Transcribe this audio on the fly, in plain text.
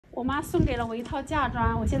我妈送给了我一套嫁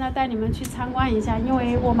妆，我现在带你们去参观一下，因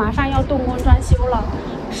为我马上要动工装修了，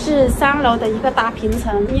是3楼的一个大平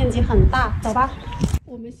层，面积很大。走吧。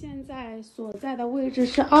我们现在所在的位置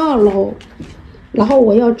是2楼，然后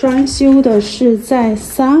我要装修的是在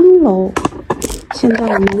3楼。现在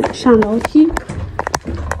我们上楼梯，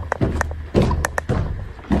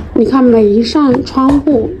你看每一扇窗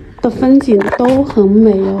户的风景都很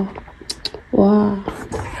美哦，哇！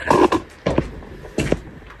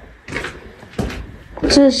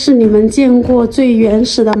这是你们见过最原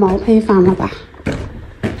始的毛坯房了吧？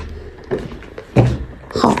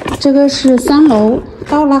好，这个是3楼，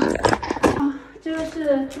到了。啊，这个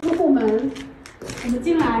是入户门，我们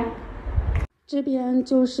进来。这边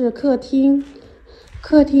就是客厅，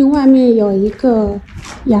客厅外面有一个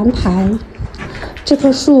阳台。这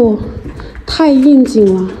棵树太应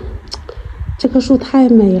景了，这棵树太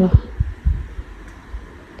美了。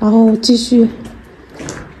然后继续。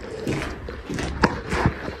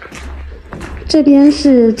这边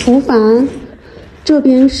是厨房，这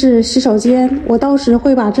边是洗手间。我到时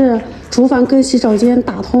会把这厨房跟洗手间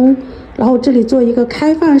打通，然后这里做一个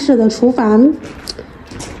开放式的厨房，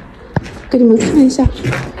给你们看一下。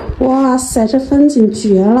哇塞，这风景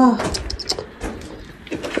绝了！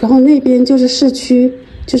然后那边就是市区，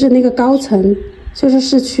就是那个高层，就是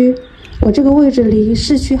市区。我这个位置离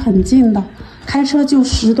市区很近的，开车就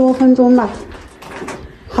10多分钟吧。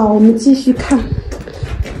好，我们继续看。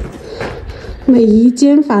每一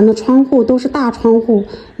间房的窗户都是大窗户，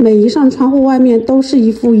每一扇窗户外面都是一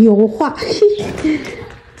幅油画，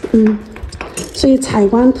所以采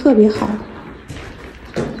光特别好，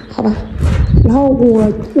好吧。然后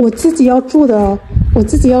我自己要住的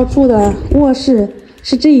卧室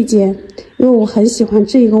是这一间，因为我很喜欢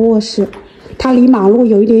这个卧室，它离马路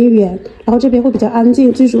有一点远，然后这边会比较安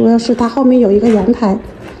静，最主要是它后面有一个阳台，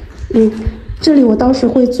这里我到时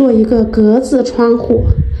会做一个格子窗户。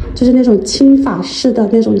就是那种轻法式的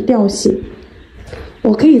那种调性，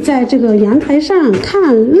我可以在这个阳台上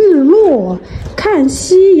看日落，看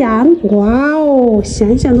夕阳，哇哦，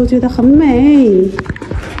想想都觉得很美。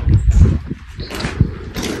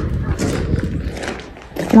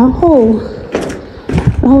然后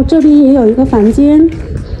这边也有一个房间，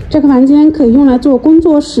这个房间可以用来做工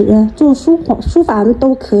作室、做书房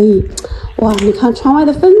都可以。哇，你看窗外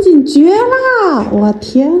的风景绝啦！我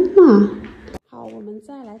天哪！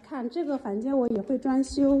再来看这个房间，我也会装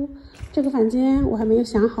修。这个房间我还没有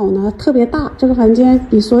想好呢，特别大。这个房间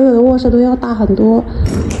比所有的卧室都要大很多。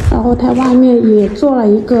然后它外面也做了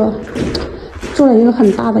一个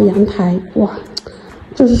很大的阳台。哇，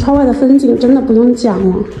就是窗外的风景真的不用讲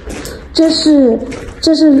了。这是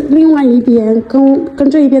另外一边，跟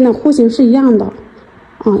这一边的户型是一样的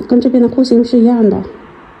啊，跟这边的户型是一样的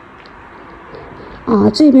啊。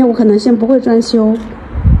这边我可能先不会装修。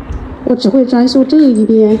我只会装修这一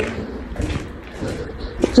边，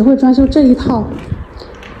只会装修这一套。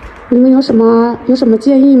你们有什么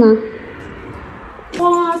建议吗？